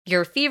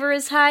Your fever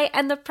is high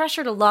and the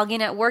pressure to log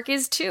in at work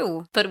is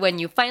too. But when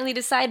you finally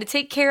decide to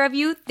take care of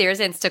you, there's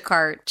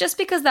Instacart. Just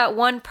because that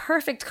one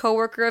perfect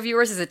coworker of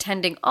yours is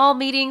attending all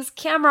meetings,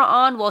 camera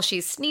on while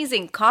she's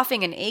sneezing,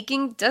 coughing, and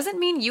aching, doesn't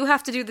mean you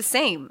have to do the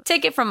same.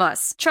 Take it from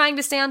us. Trying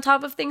to stay on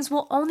top of things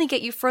will only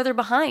get you further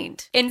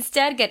behind.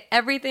 Instead, get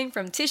everything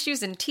from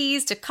tissues and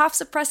teas to cough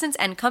suppressants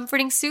and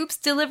comforting soups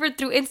delivered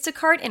through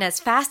Instacart in as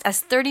fast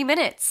as 30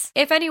 minutes.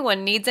 If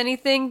anyone needs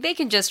anything, they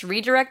can just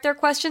redirect their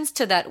questions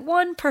to that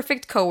one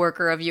perfect coworker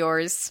of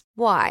yours.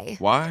 Why?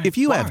 Why? If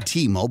you have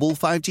T-Mobile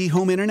 5G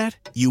home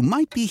internet, you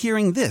might be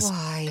hearing this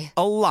Why?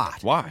 a lot.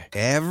 Why?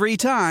 Every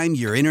time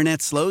your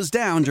internet slows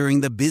down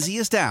during the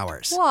busiest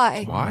hours.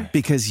 Why? Why?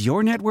 Because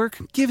your network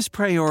gives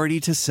priority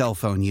to cell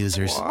phone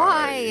users.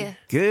 Why?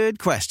 Good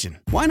question.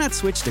 Why not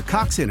switch to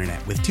Cox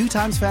Internet with 2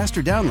 times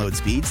faster download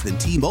speeds than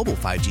T-Mobile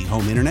 5G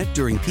home internet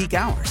during peak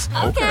hours?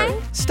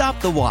 Okay. Stop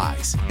the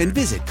whys and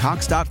visit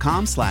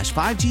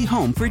cox.com/5G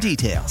home for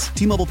details.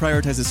 T-Mobile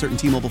prioritizes certain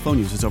T-Mobile phone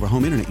users over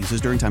home internet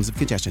users during times of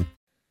congestion.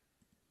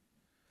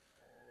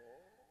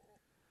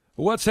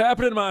 What's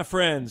happening, my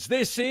friends?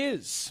 This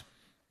is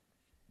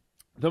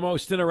the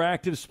most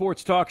interactive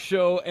sports talk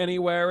show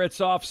anywhere. It's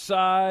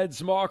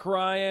Offsides, Mark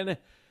Ryan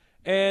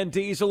and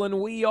Diesel,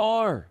 and we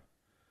are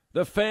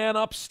the Fan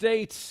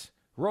Upstate,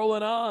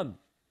 rolling on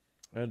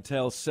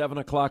until 7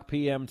 o'clock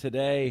p.m.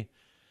 today.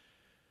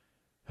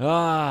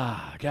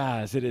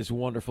 Guys, it is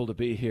wonderful to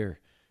be here.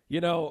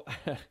 You know,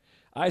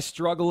 I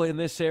struggle in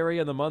this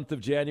area in the month of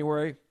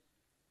January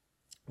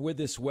with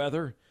this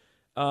weather.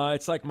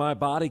 It's like my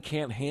body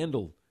can't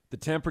handle the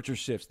temperature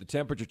shifts, the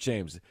temperature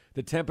change,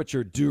 the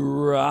temperature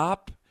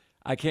drop.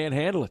 I can't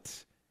handle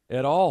it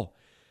at all.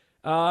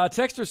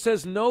 Texter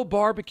says no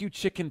barbecue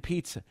chicken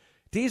pizza.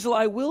 Diesel,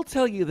 I will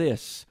tell you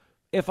this.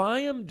 If I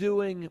am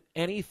doing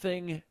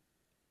anything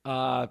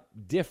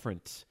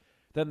different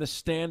than the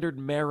standard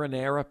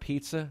marinara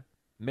pizza,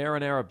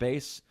 marinara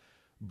base,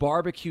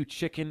 barbecue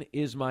chicken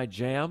is my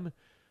jam.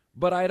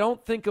 But I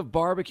don't think of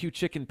barbecue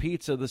chicken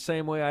pizza the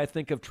same way I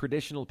think of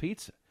traditional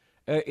pizza.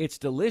 It's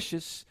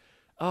delicious.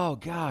 Oh,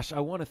 gosh, I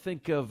want to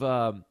think of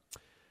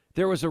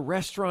there was a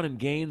restaurant in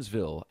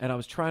Gainesville, and I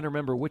was trying to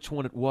remember which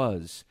one it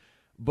was,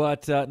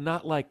 but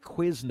not like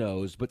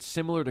Quiznos, but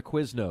similar to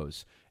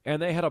Quiznos.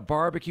 And they had a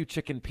barbecue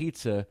chicken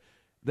pizza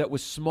that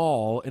was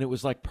small, and it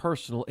was like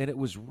personal, and it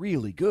was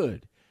really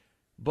good.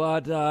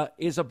 But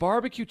is a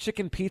barbecue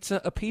chicken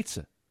pizza a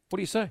pizza? What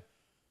do you say?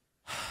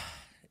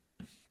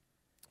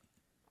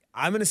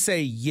 I'm going to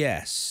say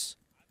yes,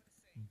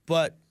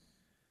 but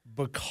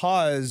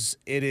because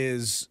it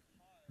is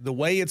the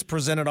way it's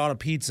presented on a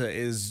pizza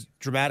is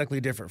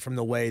dramatically different from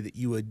the way that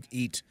you would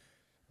eat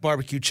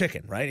barbecue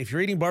chicken, right? If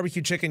you're eating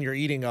barbecue chicken, you're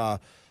eating a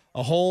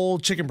whole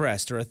chicken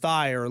breast or a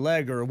thigh or a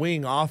leg or a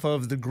wing off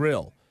of the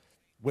grill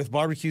with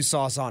barbecue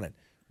sauce on it,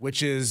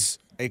 which is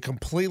a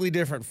completely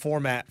different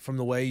format from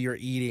the way you're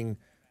eating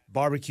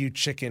barbecue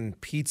chicken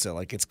pizza.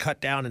 Like, it's cut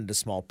down into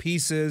small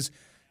pieces.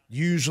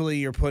 Usually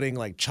you're putting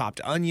like chopped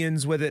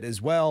onions with it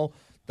as well,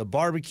 the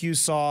barbecue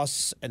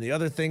sauce and the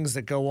other things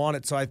that go on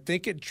it. So I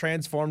think it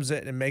transforms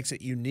it and makes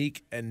it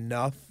unique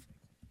enough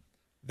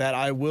that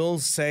I will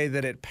say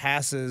that it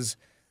passes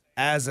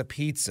as a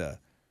pizza,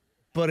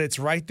 but it's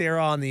right there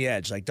on the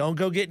edge. Like, don't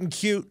go getting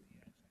cute,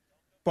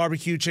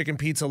 barbecue chicken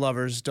pizza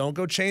lovers. Don't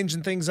go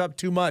changing things up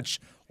too much,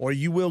 or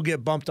you will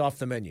get bumped off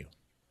the menu.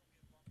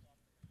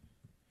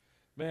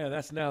 Man,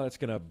 that's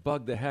going to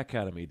bug the heck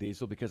out of me,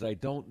 Diesel, because I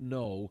don't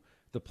know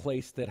the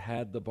place that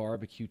had the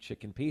barbecue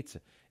chicken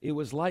pizza. It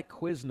was like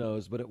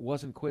Quiznos, but it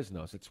wasn't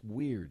Quiznos. It's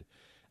weird.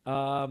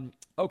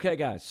 Okay,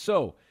 guys,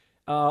 so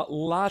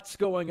lots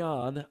going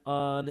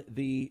on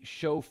the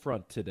show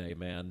front today,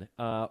 man.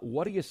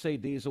 What do you say,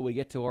 Diesel? We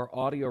get to our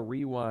audio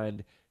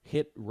rewind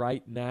hit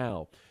right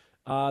now.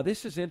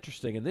 This is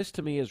interesting, and this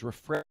to me is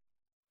refreshing.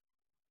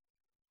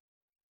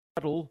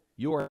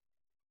 Your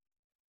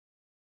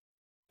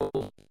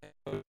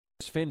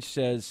Finch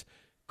says,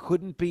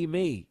 couldn't be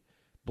me.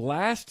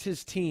 Blast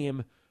his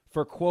team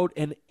for, quote,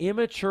 an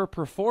immature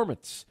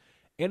performance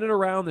in and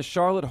around the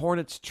Charlotte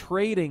Hornets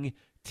trading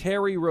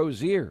Terry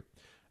Rozier.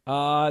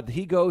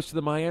 He goes to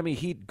the Miami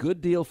Heat.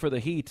 Good deal for the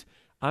Heat.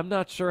 I'm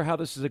not sure how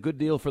this is a good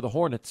deal for the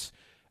Hornets.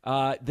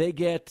 They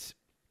get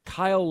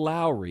Kyle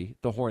Lowry,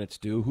 the Hornets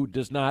do, who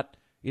does not,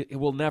 it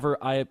will never,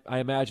 I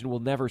imagine, will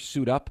never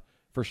suit up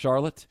for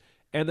Charlotte.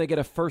 And they get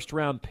a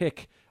first-round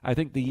pick, I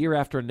think, the year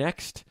after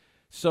next.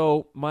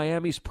 So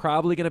Miami's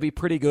probably going to be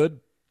pretty good.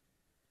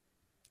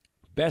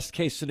 Best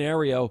case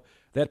scenario,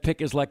 that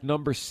pick is like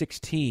number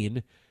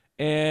 16,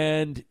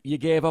 and you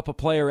gave up a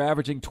player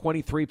averaging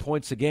 23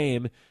 points a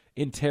game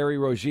in Terry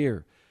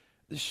Rozier.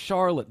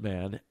 Charlotte,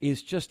 man,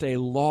 is just a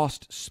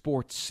lost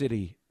sports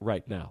city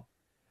right now.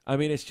 I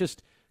mean, it's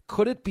just,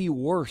 could it be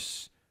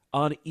worse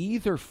on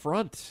either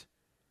front?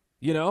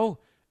 You know,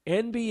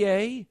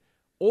 NBA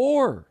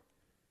or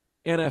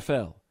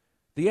NFL.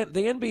 The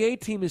NBA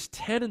team is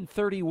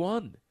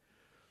 10-31.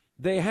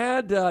 They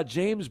had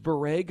James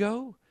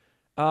Borrego,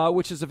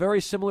 which is a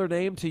very similar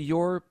name to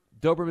your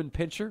Doberman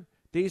Pinscher,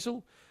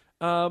 Diesel.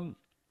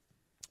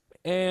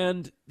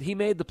 And he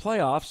made the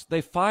playoffs.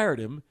 They fired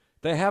him.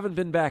 They haven't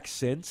been back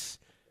since.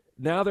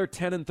 Now they're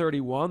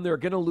 10-31. They're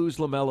going to lose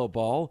LaMelo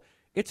Ball.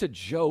 It's a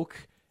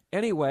joke.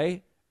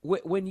 Anyway,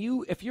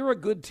 if you're a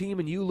good team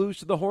and you lose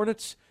to the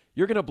Hornets,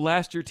 you're going to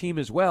blast your team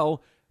as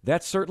well.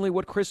 That's certainly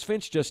what Chris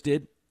Finch just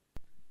did.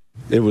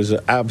 It was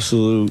an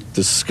absolute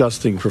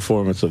disgusting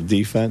performance of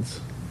defense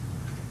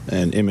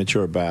and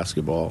immature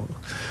basketball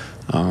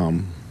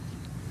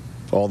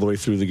all the way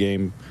through the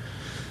game.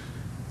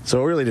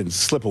 So it really didn't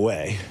slip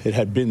away. It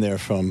had been there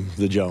from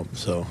the jump.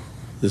 So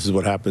this is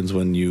what happens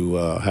when you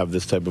have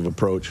this type of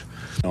approach.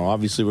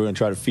 Obviously, we're going to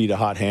try to feed a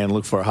hot hand,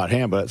 look for a hot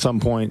hand, but at some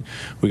point,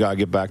 we got to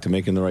get back to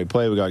making the right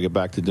play. We got to get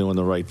back to doing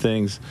the right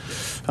things.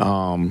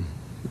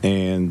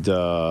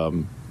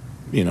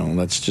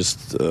 Let's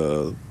just,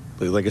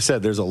 like I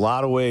said, there's a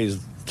lot of ways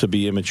to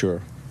be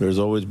immature. There's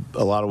always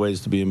a lot of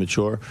ways to be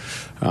immature.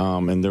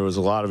 And there was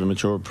a lot of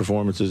immature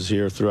performances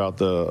here throughout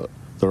the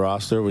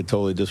roster. We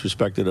totally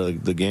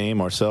disrespected the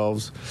game,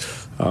 ourselves,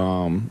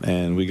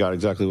 and we got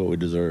exactly what we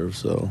deserve.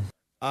 So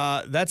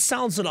that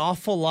sounds an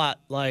awful lot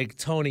like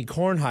Tony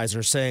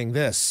Kornheiser saying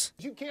this.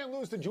 You can't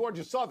lose to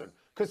Georgia Southern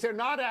because they're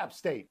not App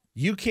State.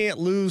 You can't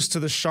lose to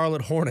the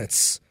Charlotte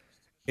Hornets.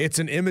 It's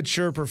an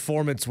immature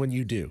performance when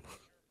you do.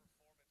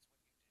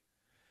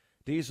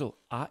 Diesel,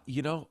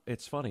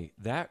 it's funny.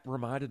 That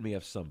reminded me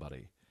of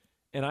somebody,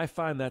 and I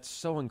find that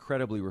so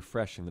incredibly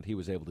refreshing that he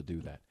was able to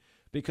do that.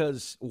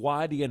 Because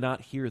why do you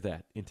not hear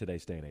that in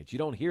today's day and age? You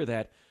don't hear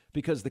that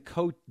because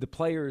the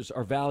players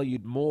are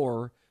valued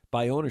more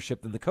by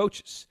ownership than the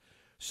coaches.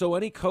 So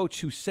any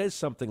coach who says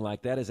something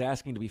like that is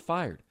asking to be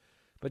fired.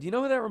 But you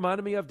know who that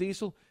reminded me of,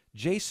 Diesel?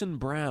 Jason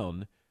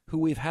Brown, who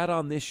we've had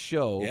on this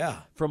show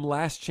from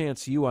Last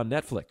Chance U on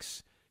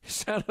Netflix. He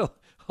sounded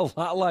a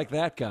lot like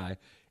that guy.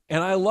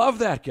 And I love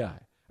that guy.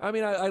 I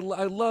mean, I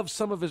love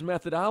some of his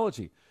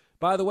methodology.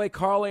 By the way,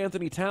 Karl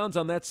Anthony Towns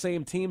on that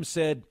same team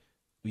said,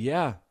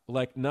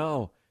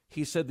 no.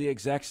 He said the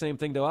exact same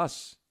thing to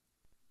us.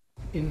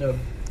 In the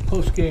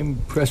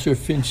post-game presser,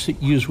 Finch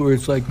used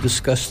words like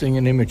disgusting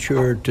and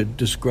immature to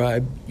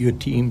describe your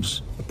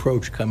team's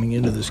approach coming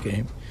into this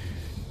game.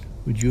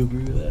 Would you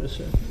agree with that,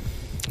 sir?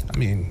 I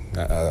mean,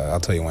 I'll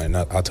tell you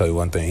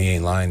one thing. He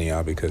ain't lying to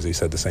y'all because he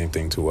said the same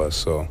thing to us.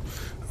 So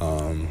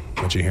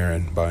what you're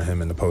hearing about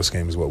him in the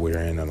post-game is what we're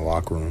hearing in the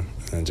locker room.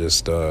 And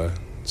just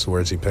it's the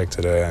words he picked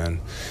today, and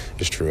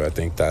it's true. I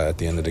think that at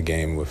the end of the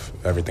game, with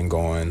everything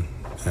going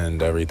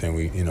and everything,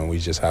 we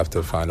just have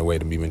to find a way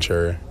to be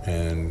mature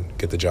and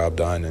get the job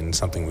done, and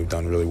something we've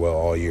done really well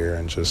all year.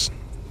 And just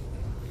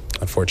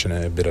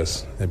unfortunate, it bit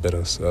us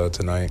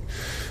tonight,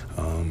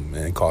 and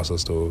it cost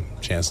us the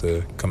chance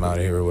to come out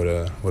of here with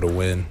a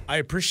win. I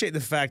appreciate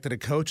the fact that a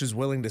coach is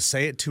willing to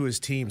say it to his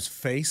team's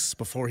face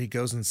before he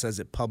goes and says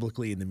it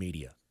publicly in the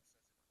media.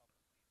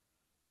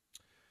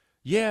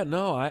 Yeah,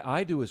 no,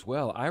 I do as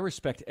well. I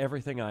respect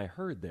everything I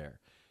heard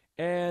there.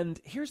 And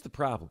here's the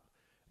problem.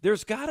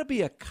 There's got to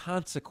be a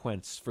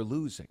consequence for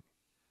losing,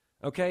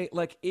 okay?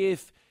 Like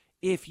if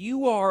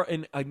you are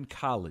in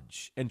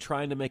college and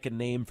trying to make a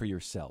name for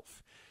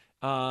yourself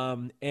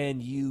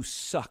and you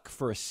suck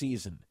for a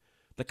season,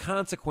 the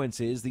consequence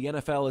is the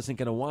NFL isn't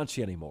going to want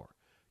you anymore.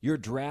 Your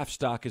draft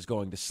stock is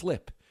going to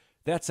slip.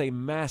 That's a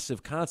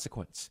massive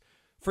consequence.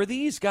 For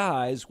these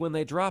guys, when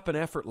they drop an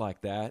effort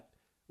like that,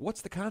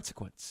 what's the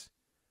consequence?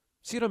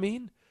 See what I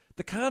mean?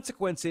 The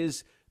consequence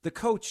is the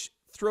coach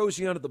throws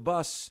you under the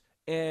bus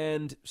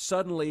and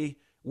suddenly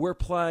we're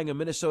playing a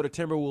Minnesota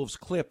Timberwolves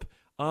clip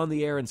on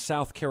the air in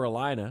South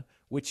Carolina,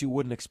 which you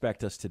wouldn't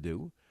expect us to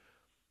do.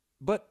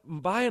 But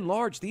by and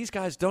large, these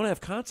guys don't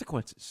have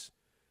consequences.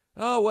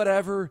 Oh,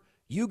 whatever.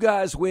 You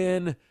guys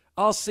win.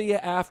 I'll see you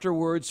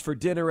afterwards for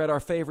dinner at our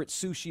favorite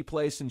sushi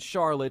place in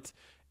Charlotte,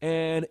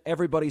 and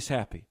everybody's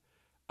happy.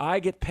 I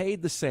get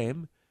paid the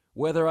same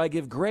whether I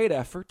give great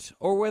effort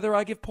or whether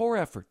I give poor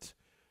effort.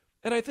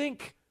 And I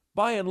think,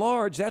 by and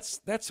large,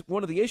 that's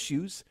one of the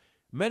issues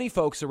many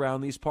folks around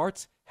these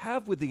parts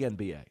have with the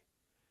NBA.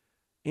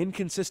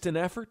 Inconsistent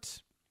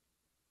effort,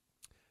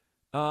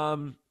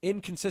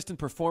 inconsistent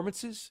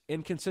performances,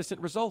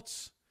 inconsistent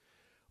results.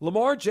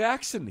 Lamar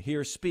Jackson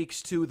here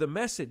speaks to the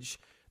message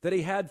that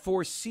he had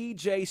for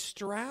C.J.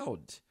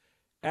 Stroud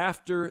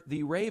after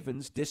the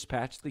Ravens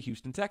dispatched the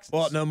Houston Texans.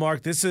 Well, no,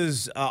 Mark, this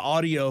is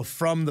audio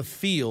from the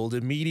field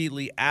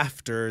immediately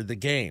after the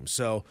game.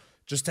 So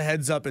just a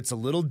heads up, it's a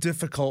little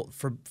difficult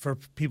for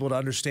people to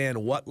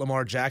understand what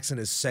Lamar Jackson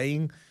is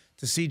saying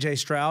to C.J.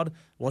 Stroud.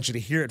 I want you to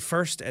hear it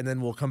first, and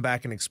then we'll come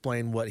back and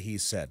explain what he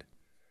said.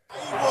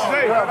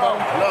 Hey,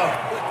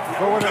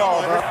 go win it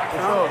all, bro.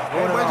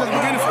 Everybody just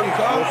beginning for you,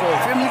 cuz.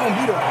 Feel me, you gonna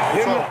beat him.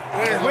 Hit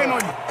me. Waiting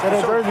on you. Say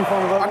that jersey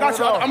for me, bro. I got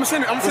you. I'm gonna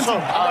send it. I'm gonna send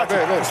it. I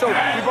got you. So,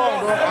 keep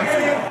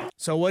on, bro.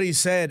 So what he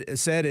said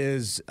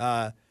is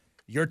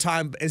your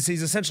time, is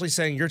he's essentially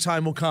saying your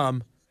time will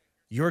come.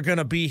 You're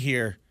gonna be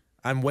here.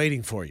 I'm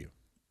waiting for you.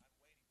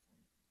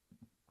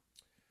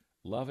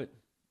 Love it.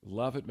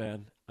 Love it,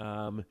 man.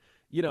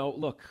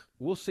 Look,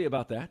 we'll see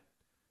about that.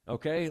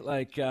 Okay?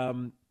 Like,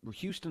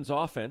 Houston's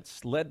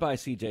offense, led by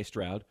C.J.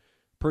 Stroud,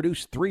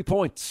 produced 3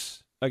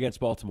 points against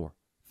Baltimore.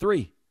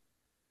 3.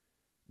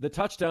 The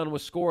touchdown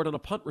was scored on a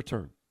punt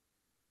return.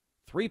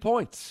 3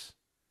 points.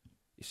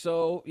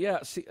 So, yeah,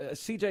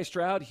 C.J.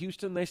 Stroud,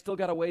 Houston, they still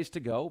got a ways to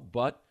go,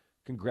 but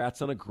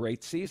congrats on a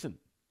great season.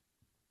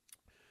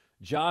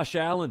 Josh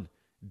Allen,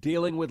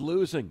 dealing with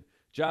losing.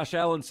 Josh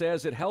Allen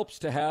says it helps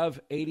to have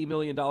 $80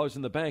 million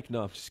in the bank.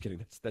 No, I'm just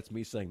kidding. That's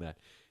me saying that.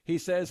 He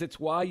says it's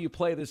why you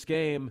play this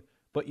game,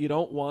 but you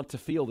don't want to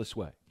feel this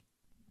way.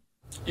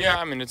 Yeah,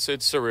 I mean, it's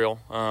surreal.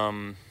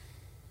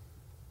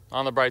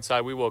 On the bright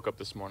side, we woke up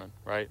this morning,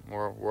 right?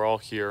 We're all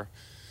here.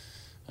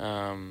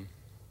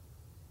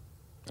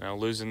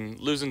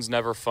 Losing's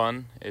never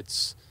fun.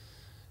 It's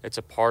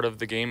a part of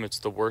the game. It's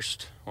the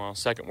worst,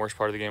 second worst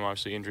part of the game.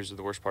 Obviously, injuries are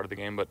the worst part of the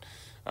game, but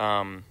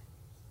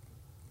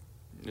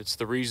it's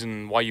the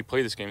reason why you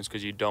play this game is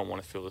because you don't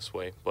want to feel this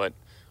way. But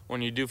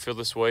when you do feel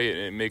this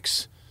way, it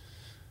makes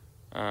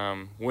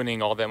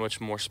winning all that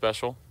much more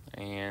special.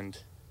 And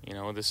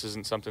this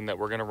isn't something that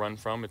we're going to run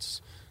from.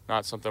 It's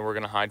not something we're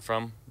going to hide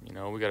from.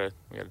 We gotta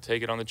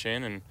take it on the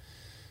chin and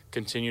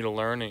continue to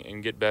learn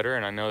and get better.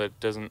 And I know that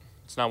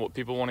it's not what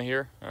people want to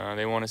hear.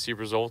 They want to see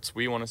results.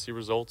 We want to see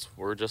results.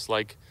 We're just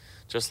like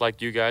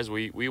you guys.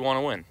 We want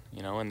to win.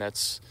 And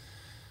that's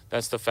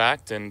the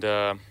fact. And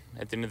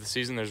at the end of the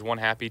season, there's one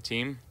happy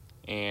team,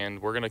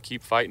 and we're gonna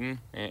keep fighting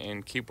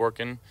and keep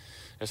working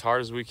as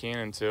hard as we can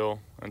until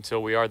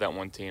we are that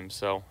one team.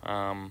 So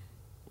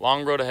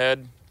long road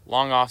ahead,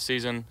 long off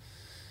season.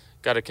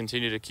 Got to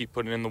continue to keep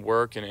putting in the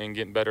work and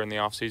getting better in the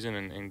off season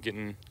and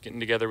getting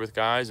together with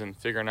guys and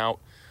figuring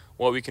out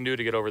what we can do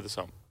to get over this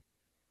hump.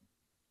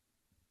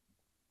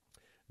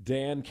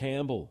 Dan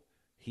Campbell,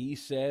 he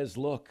says,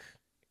 look,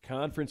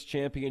 conference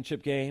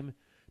championship game,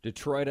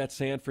 Detroit at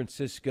San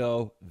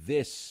Francisco,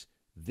 this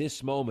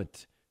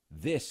moment,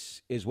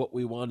 this is what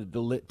we wanted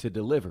to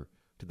deliver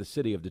to the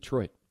city of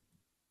Detroit.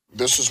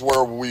 This is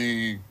where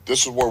we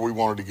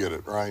wanted to get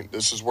it, right?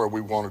 This is where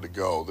we wanted to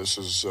go. This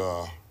is,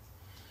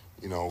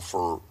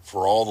 for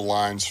all the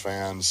Lions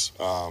fans,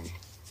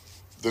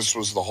 this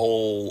was the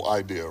whole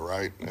idea,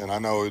 right? And I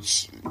know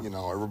it's,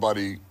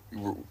 everybody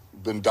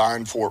been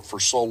dying for it for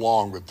so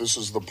long, but this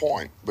is the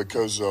point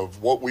because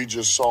of what we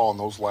just saw in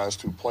those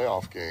last 2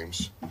 playoff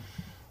games.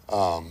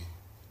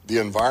 The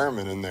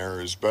environment in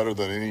there is better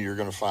than any you're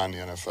going to find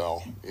in the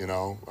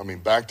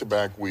NFL.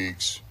 Back-to-back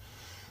weeks,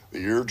 the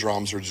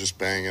eardrums are just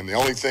banging. The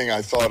only thing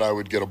I thought I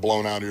would get a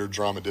blown-out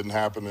eardrum, it didn't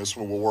happen this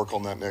one. We'll work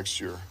on that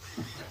next year.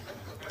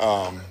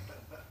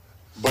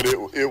 But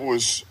it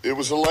was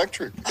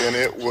electric, and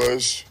it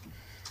was.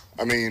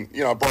 I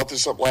brought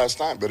this up last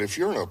night, but if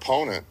you're an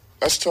opponent,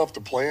 that's tough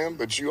to play in.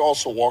 But you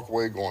also walk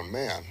away going,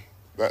 man,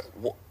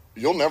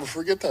 you'll never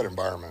forget that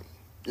environment.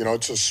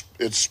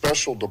 It's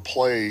special to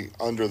play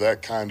under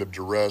that kind of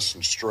duress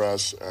and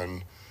stress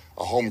and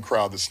a home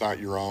crowd that's not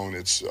your own.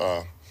 It's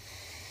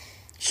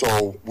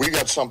so we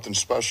got something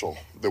special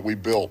that we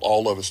built,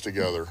 all of us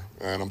together,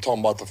 and I'm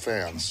talking about the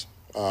fans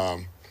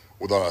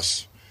with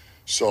us.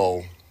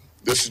 So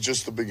this is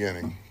just the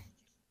beginning.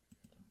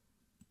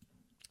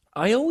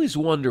 I always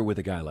wonder with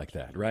a guy like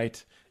that,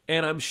 right?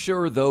 And I'm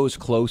sure those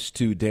close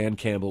to Dan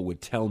Campbell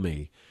would tell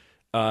me,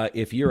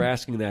 if you're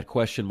asking that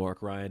question,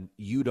 Mark Ryan,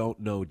 you don't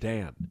know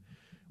Dan.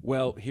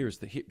 Well,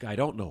 I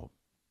don't know him.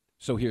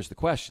 So here's the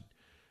question.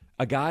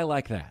 A guy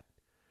like that,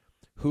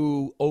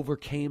 who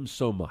overcame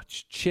so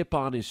much, chip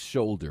on his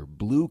shoulder,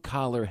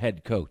 blue-collar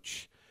head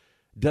coach,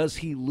 does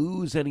he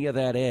lose any of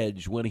that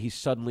edge when he's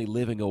suddenly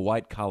living a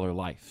white-collar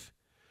life?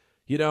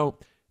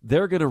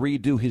 They're going to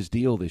redo his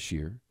deal this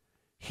year.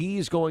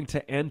 He's going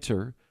to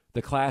enter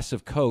the class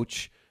of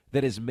coach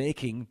that is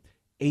making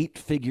 8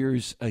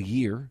 figures a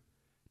year,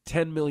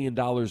 $10 million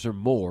or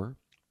more.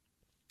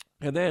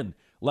 And then,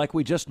 like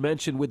we just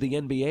mentioned with the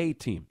NBA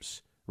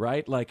teams,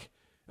 right?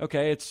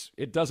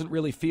 It doesn't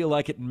really feel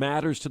like it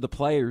matters to the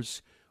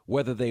players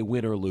whether they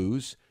win or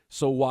lose.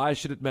 So why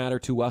should it matter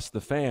to us,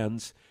 the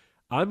fans?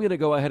 I'm going to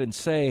go ahead and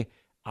say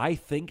I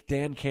think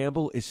Dan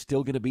Campbell is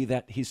still going to be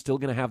that. He's still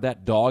going to have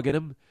that dog in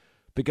him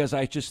because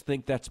I just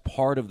think that's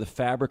part of the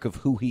fabric of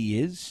who he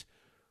is.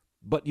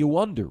 But you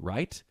wonder,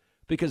 right?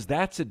 Because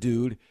that's a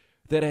dude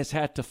that has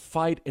had to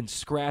fight and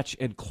scratch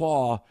and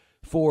claw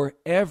for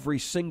every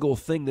single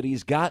thing that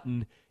he's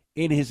gotten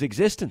in his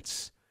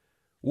existence.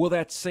 Will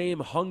that same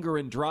hunger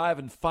and drive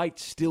and fight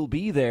still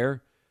be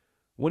there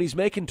when he's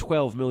making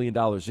 $12 million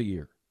a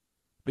year?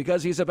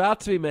 Because he's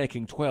about to be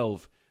making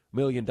 $12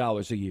 million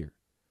a year.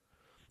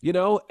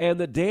 And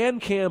the Dan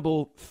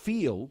Campbell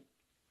feel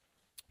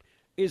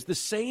is the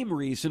same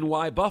reason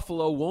why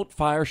Buffalo won't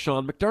fire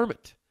Sean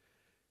McDermott.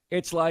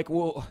 It's like,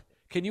 well,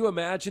 can you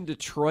imagine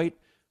Detroit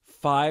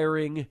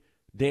firing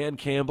Dan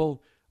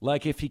Campbell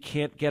if he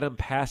can't get him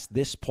past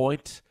this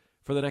point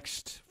for the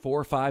next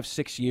 4, 5,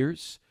 6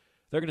 years?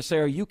 They're going to say,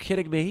 are you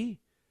kidding me?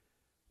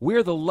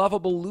 We're the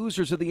lovable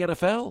losers of the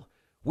NFL.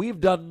 We've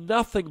done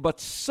nothing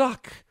but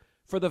suck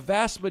for the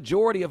vast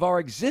majority of our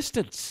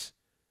existence.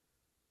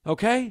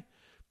 Okay?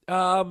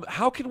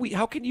 How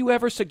can you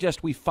ever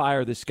suggest we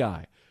fire this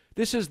guy?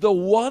 This is the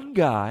one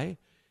guy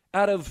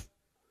out of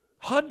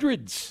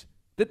hundreds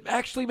that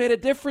actually made a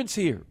difference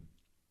here.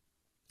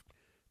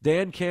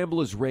 Dan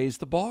Campbell has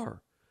raised the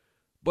bar,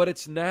 but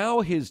it's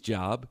now his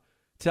job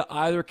to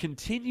either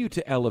continue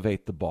to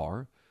elevate the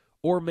bar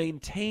or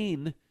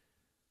maintain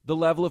the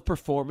level of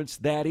performance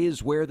that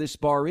is where this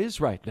bar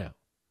is right now.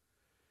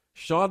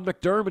 Sean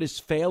McDermott is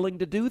failing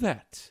to do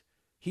that.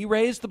 He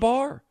raised the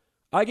bar.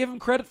 I give him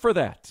credit for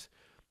that.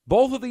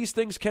 Both of these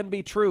things can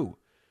be true.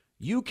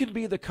 You can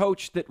be the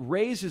coach that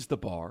raises the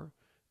bar,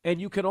 and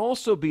you can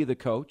also be the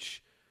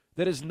coach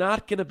that is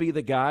not going to be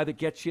the guy that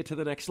gets you to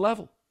the next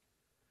level.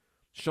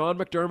 Sean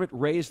McDermott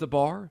raised the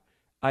bar.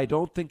 I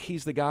don't think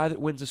he's the guy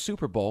that wins a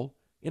Super Bowl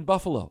in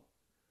Buffalo.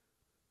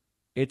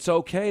 It's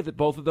okay that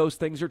both of those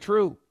things are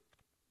true.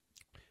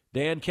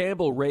 Dan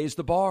Campbell raised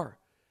the bar.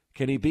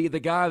 Can he be the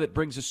guy that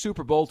brings a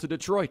Super Bowl to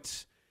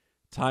Detroit?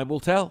 Time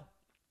will tell.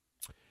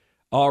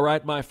 All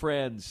right, my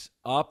friends,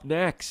 up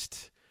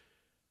next,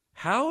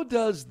 how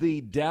does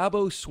the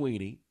Dabo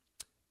Swinney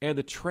and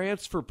the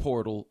transfer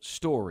portal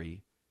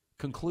story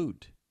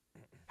conclude?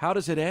 How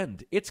does it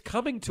end? It's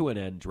coming to an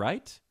end,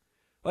 right?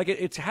 Like,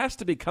 it has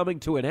to be coming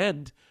to an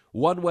end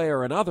one way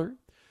or another.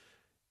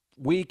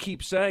 We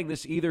keep saying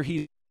this, either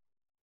he's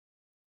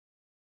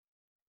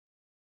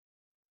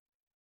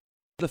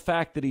the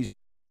fact that he's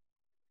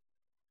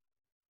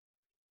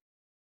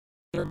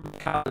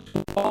college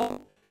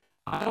football,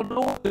 I don't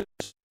know what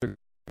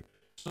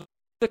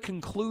the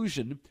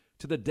conclusion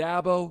to the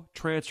Dabo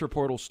transfer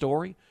portal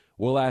story.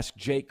 We'll ask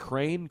Jake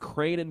Crane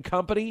and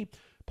Company,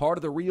 part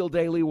of the Real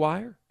Daily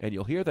Wire, and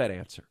you'll hear that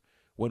answer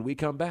when we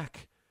come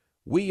back.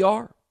 We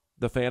are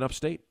the Fan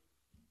Upstate.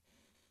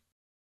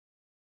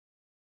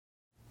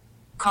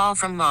 Call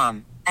from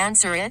mom.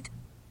 Answer it.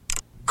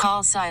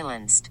 Call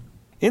silenced.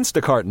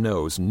 Instacart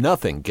knows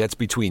nothing gets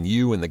between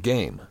you and the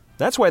game.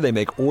 That's why they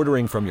make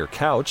ordering from your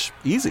couch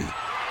easy.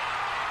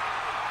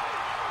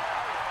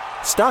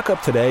 Stock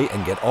up today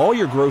and get all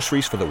your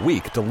groceries for the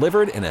week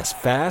delivered in as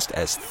fast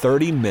as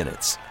 30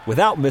 minutes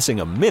without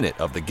missing a minute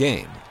of the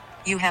game.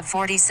 You have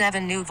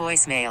 47 new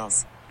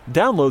voicemails.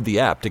 Download the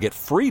app to get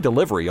free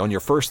delivery on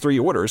your first 3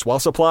 orders while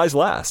supplies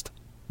last.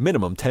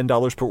 Minimum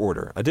 $10 per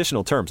order.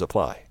 Additional terms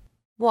apply.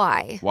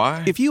 Why?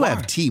 If you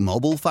have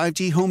T-Mobile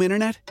 5G home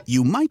internet,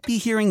 you might be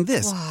hearing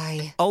this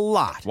Why? a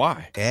lot.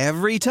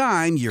 Every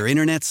time your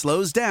internet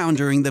slows down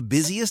during the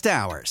busiest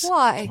hours.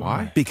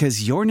 Why?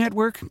 Because your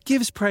network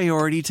gives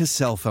priority to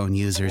cell phone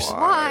users.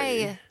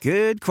 Why?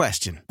 Good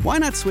question. Why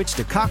not switch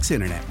to Cox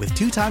Internet with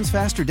 2 times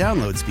faster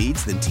download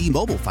speeds than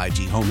T-Mobile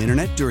 5G home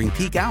internet during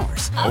peak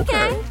hours?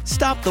 Okay.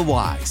 Stop the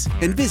whys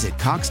and visit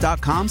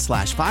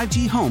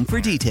cox.com/5G home for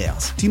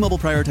details. T-Mobile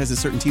prioritizes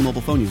certain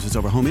T-Mobile phone users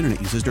over home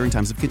internet users during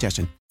times of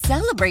congestion.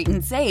 Celebrate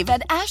and save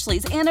at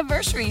Ashley's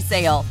Anniversary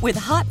Sale. With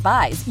Hot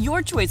Buys,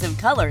 your choice of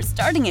colors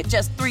starting at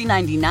just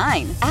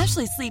 $3.99.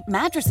 Ashley Sleep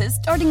mattresses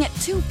starting at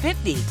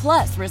 $2.50.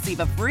 Plus, receive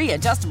a free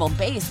adjustable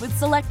base with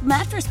select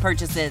mattress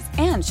purchases.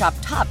 And shop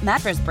top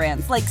mattress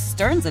brands like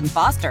Stearns &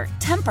 Foster,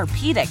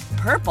 Tempur-Pedic,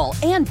 Purple,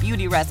 and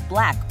Beautyrest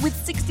Black with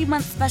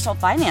 60-month special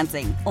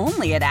financing.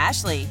 Only at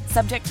Ashley.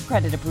 Subject to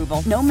credit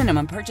approval. No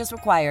minimum purchase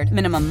required.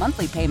 Minimum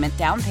monthly payment,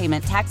 down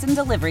payment, tax, and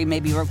delivery may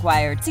be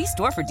required. See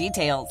store for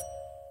details.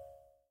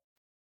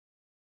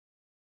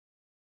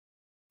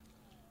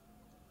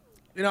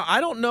 You know,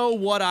 I don't know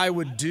what I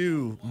would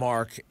do,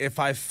 Mark, if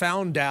I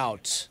found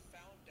out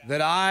that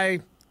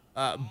I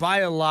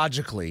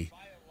biologically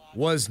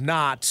was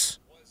not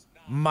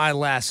my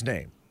last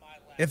name.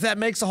 If that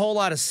makes a whole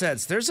lot of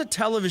sense. There's a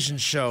television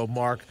show,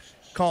 Mark,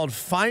 called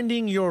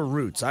Finding Your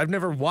Roots. I've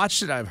never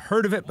watched it. I've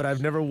heard of it, but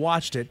I've never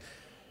watched it.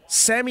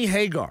 Sammy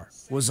Hagar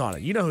was on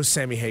it. You know who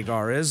Sammy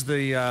Hagar is,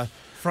 the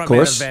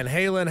frontman of Van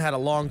Halen, had a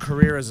long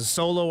career as a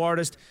solo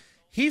artist.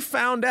 He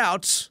found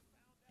out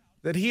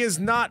that he is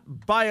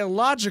not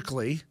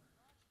biologically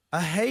a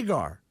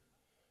Hagar.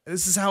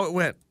 This is how it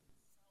went.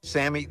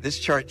 Sammy, this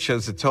chart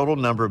shows the total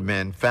number of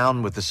men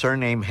found with the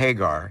surname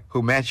Hagar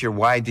who match your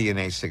Y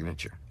DNA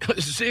signature.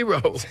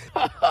 0.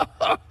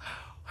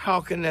 How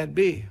can that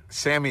be?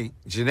 Sammy,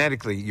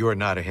 genetically, you are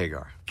not a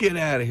Hagar. Get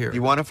out of here.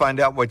 You want to find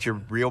out what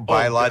your real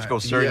biological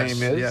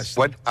surname is? Yes.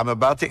 What I'm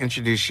about to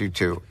introduce you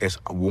to is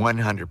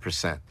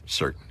 100%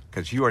 certain,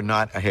 because you are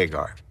not a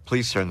Hagar.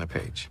 Please turn the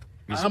page.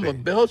 I'm a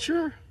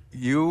Belcher?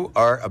 You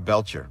are a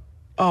Belcher.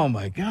 Oh,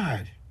 my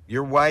God.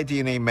 Your Y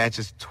DNA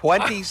matches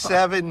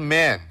 27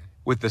 men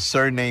with the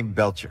surname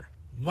Belcher.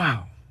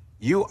 Wow.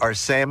 You are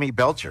Sammy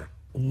Belcher.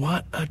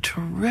 What a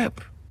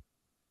trip.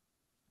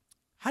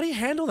 How do you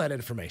handle that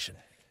information?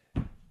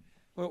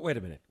 Well, wait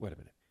a minute.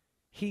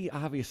 He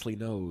obviously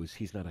knows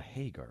he's not a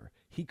Hagar.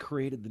 He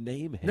created the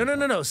name Hagar.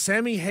 No.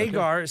 Sammy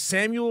Hagar, okay.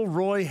 Samuel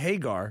Roy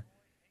Hagar,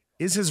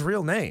 is his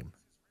real name.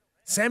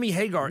 Sammy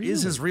Hagar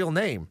is his real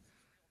name.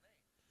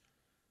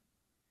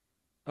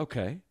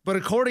 Okay. But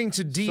according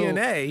to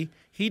DNA,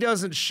 he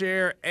doesn't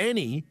share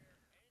any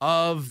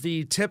of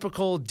the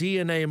typical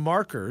DNA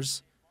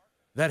markers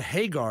that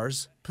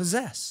Hagars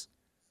possess.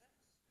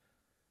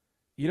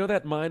 You know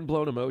that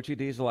mind-blown emoji,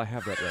 Diesel? I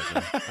have that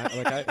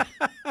right now.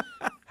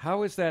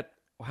 How is that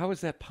How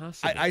is that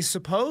possible? I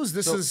suppose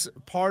this is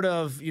part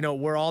of,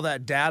 where all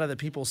that data that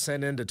people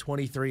send into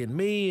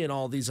 23andMe and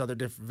all these other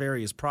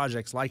various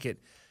projects like it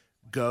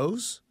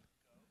goes.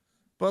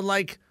 But,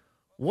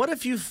 what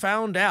if you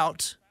found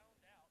out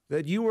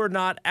that you were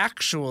not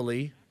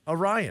actually a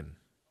Ryan?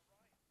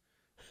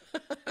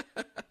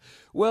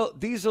 Well,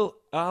 Diesel,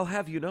 I'll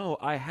have you know,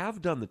 I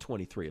have done the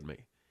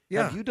 23andMe.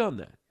 Yeah. Have you done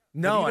that?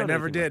 No, I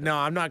never did. No,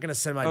 I'm not going to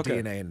send my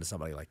DNA into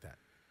somebody like that.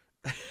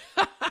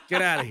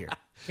 Get out of here.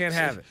 Can't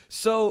have it.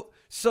 So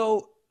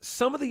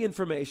some of the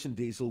information,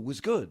 Diesel,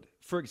 was good.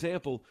 For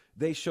example,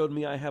 they showed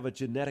me I have a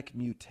genetic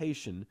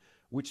mutation,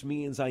 which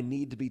means I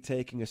need to be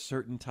taking a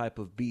certain type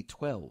of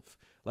B12.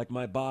 Like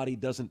my body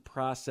doesn't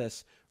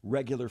process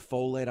regular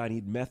folate. I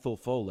need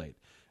methylfolate.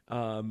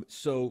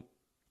 So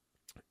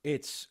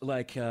it's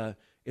like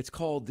it's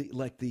called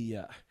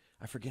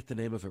I forget the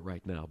name of it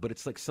right now, but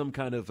it's like some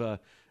kind of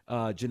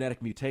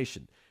genetic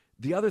mutation.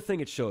 The other thing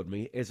it showed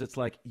me is it's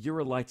like, you're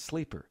a light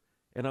sleeper.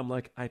 And I'm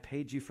like, I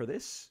paid you for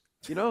this?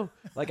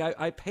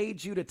 I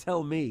paid you to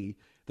tell me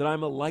that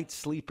I'm a light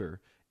sleeper,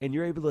 and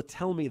you're able to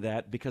tell me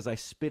that because I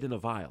spit in a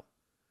vial.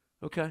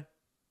 Okay,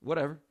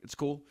 whatever. It's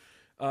cool.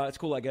 It's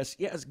cool, I guess.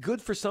 Yeah, it's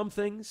good for some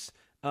things.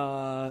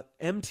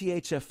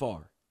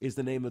 MTHFR is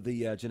the name of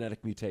the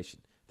genetic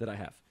mutation that I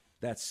have.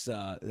 That's,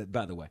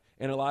 by the way.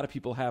 And a lot of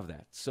people have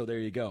that. So there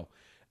you go.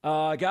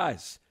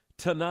 Guys,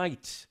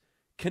 tonight,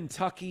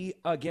 Kentucky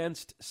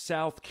against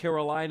South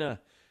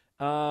Carolina.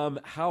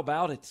 How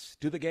about it?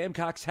 Do the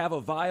Gamecocks have a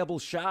viable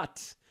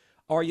shot?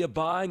 Are you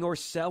buying or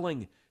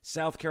selling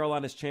South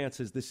Carolina's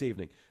chances this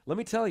evening? Let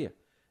me tell you,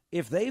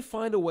 if they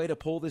find a way to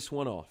pull this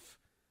one off,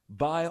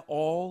 buy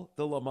all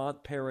the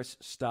Lamont Paris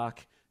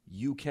stock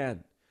you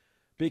can.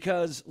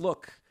 Because,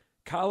 look,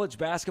 college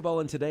basketball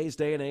in today's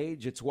day and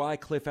age, it's why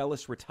Cliff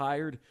Ellis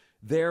retired.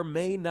 There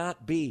may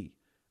not be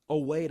a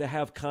way to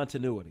have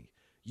continuity.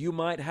 You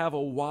might have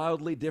a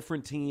wildly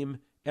different team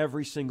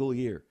every single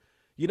year.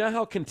 You know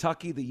how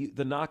Kentucky,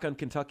 the knock on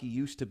Kentucky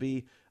used to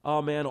be,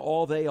 oh, man,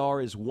 all they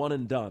are is one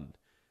and done.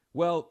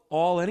 Well,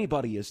 all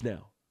anybody is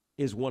now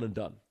is one and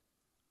done,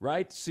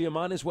 right? So you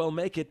might as well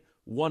make it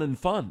one and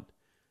fun,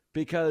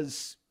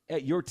 because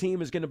your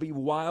team is going to be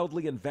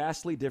wildly and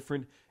vastly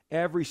different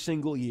every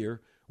single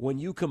year when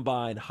you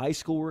combine high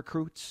school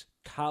recruits,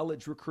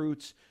 college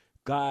recruits,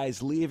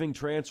 guys leaving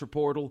transfer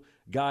portal,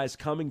 guys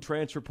coming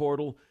transfer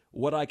portal.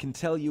 What I can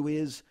tell you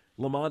is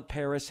Lamont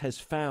Paris has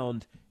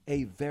found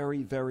a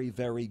very, very,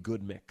 very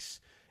good mix.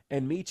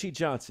 And Meechie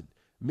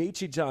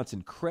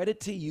Johnson, credit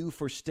to you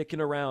for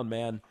sticking around,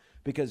 man,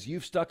 because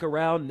you've stuck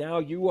around. Now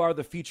you are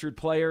the featured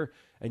player,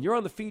 and you're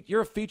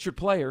a featured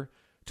player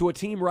to a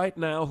team right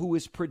now who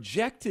is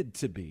projected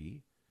to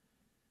be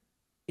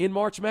in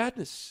March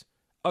Madness.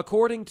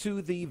 According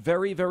to the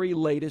very, very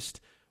latest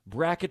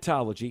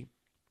bracketology,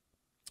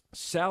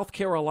 South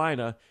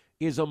Carolina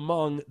is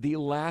among the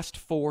last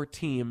four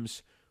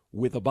teams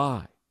with a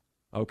bye.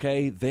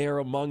 Okay, they're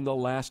among the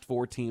last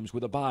four teams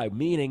with a bye,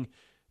 meaning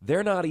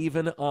they're not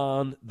even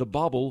on the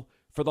bubble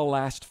for the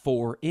last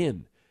four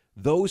in.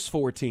 Those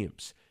four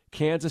teams,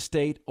 Kansas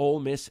State, Ole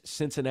Miss,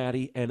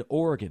 Cincinnati, and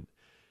Oregon.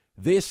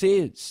 This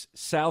is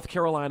South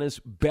Carolina's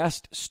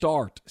best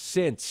start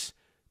since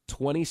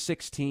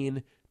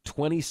 2016,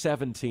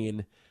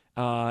 2017,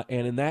 and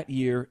in that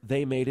year,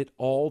 they made it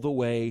all the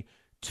way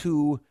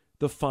to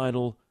the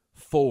Final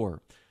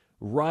Four.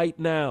 Right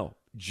now,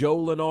 Joe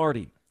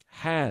Lunardi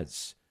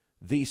has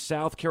the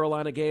South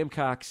Carolina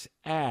Gamecocks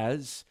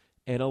as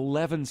an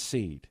 11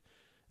 seed.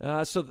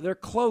 So they're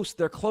close.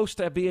 They're close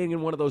to being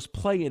in one of those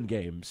play-in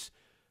games,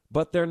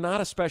 but they're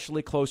not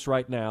especially close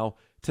right now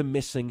to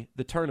missing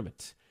the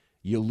tournament.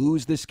 You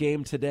lose this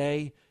game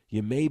today,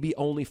 you maybe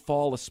only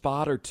fall a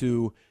spot or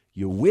two.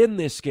 You win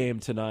this game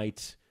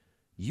tonight,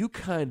 you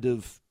kind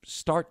of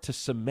start to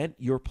cement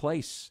your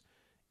place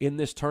in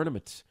this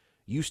tournament.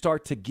 You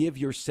start to give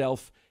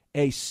yourself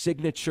a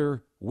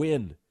signature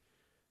win.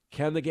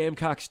 Can the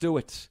Gamecocks do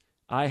it?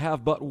 I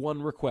have but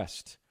one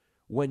request.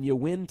 When you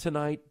win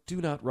tonight,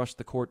 do not rush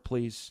the court,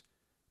 please.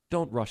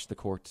 Don't rush the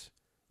court.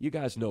 You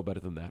guys know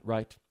better than that,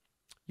 right?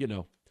 You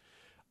know.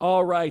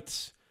 All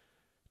right.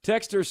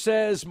 Texter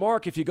says,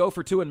 Mark, if you go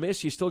for 2 and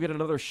miss, you still get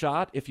another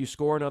shot if you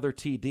score another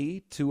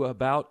TD to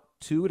about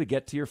 2 to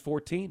get to your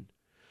 14.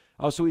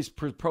 Also, he's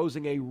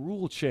proposing a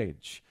rule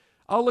change.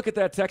 I'll look at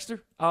that, Texter.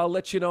 I'll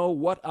let you know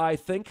what I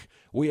think.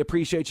 We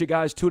appreciate you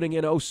guys tuning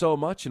in oh so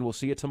much, and we'll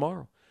see you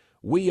tomorrow.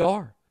 We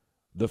are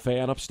the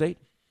Fan Upstate.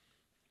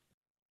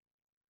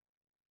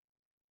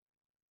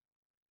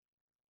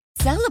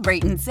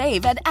 Celebrate and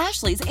save at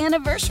Ashley's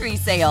Anniversary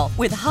Sale.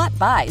 With Hot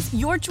Buys,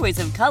 your choice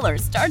of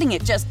colors starting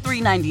at just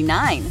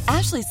 $3.99.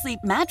 Ashley Sleep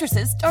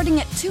mattresses starting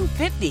at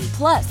 $2.50.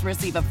 Plus,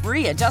 receive a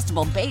free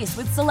adjustable base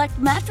with select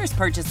mattress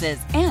purchases.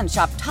 And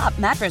shop top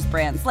mattress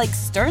brands like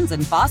Stearns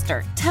 &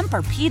 Foster,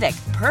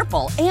 Tempur-Pedic,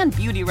 Purple, and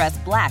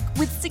Beautyrest Black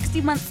with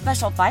 60-month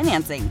special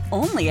financing.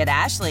 Only at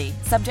Ashley.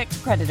 Subject to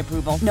credit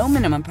approval. No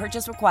minimum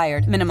purchase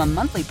required. Minimum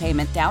monthly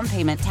payment, down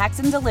payment, tax,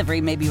 and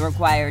delivery may be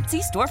required.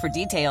 See store for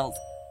details.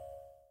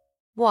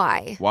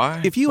 Why? Why?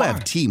 If you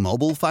have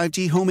T-Mobile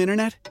 5G home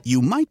internet, you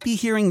might be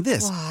hearing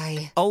this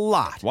Why? a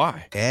lot.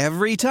 Why?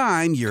 Every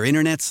time your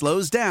internet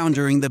slows down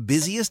during the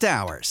busiest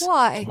hours.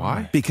 Why?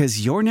 Why?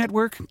 Because your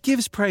network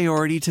gives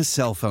priority to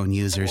cell phone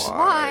users.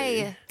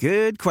 Why?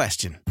 Good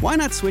question. Why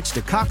not switch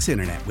to Cox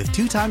Internet with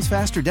 2 times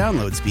faster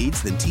download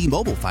speeds than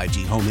T-Mobile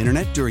 5G home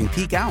internet during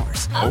peak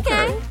hours?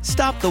 Okay.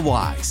 Stop the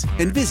whys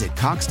and visit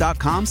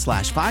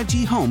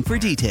cox.com/5G home for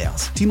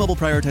details. T-Mobile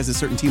prioritizes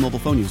certain T-Mobile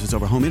phone users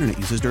over home internet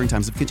users during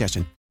times of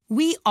congestion.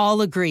 We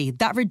all agree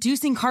that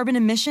reducing carbon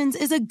emissions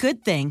is a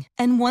good thing.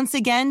 And once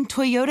again,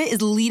 Toyota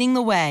is leading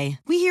the way.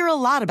 We hear a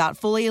lot about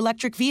fully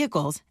electric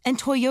vehicles, and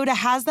Toyota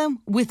has them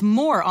with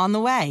more on the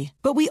way.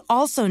 But we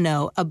also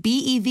know a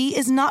BEV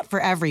is not for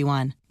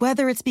everyone.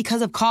 Whether it's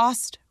because of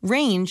cost,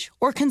 range,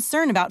 or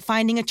concern about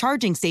finding a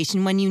charging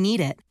station when you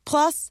need it.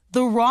 Plus,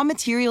 the raw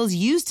materials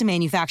used to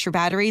manufacture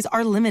batteries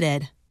are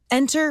limited.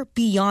 Enter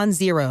Beyond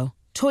Zero,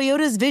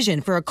 Toyota's vision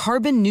for a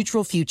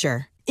carbon-neutral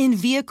future. In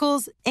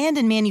vehicles and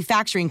in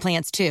manufacturing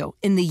plants, too,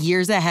 in the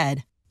years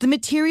ahead. The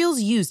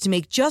materials used to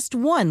make just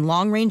one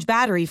long-range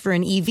battery for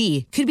an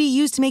EV could be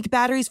used to make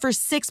batteries for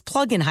 6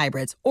 plug-in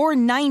hybrids or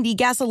 90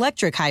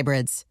 gas-electric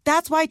hybrids.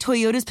 That's why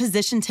Toyota's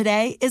position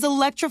today is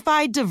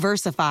electrified,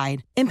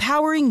 diversified,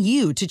 empowering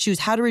you to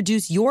choose how to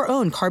reduce your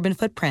own carbon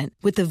footprint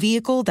with the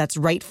vehicle that's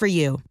right for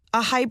you.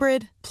 A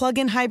hybrid,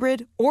 plug-in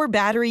hybrid, or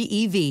battery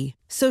EV.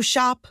 So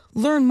shop,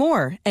 learn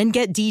more, and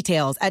get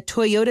details at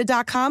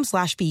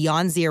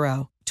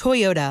toyota.com/beyondzero.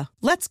 Toyota,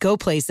 let's go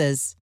places.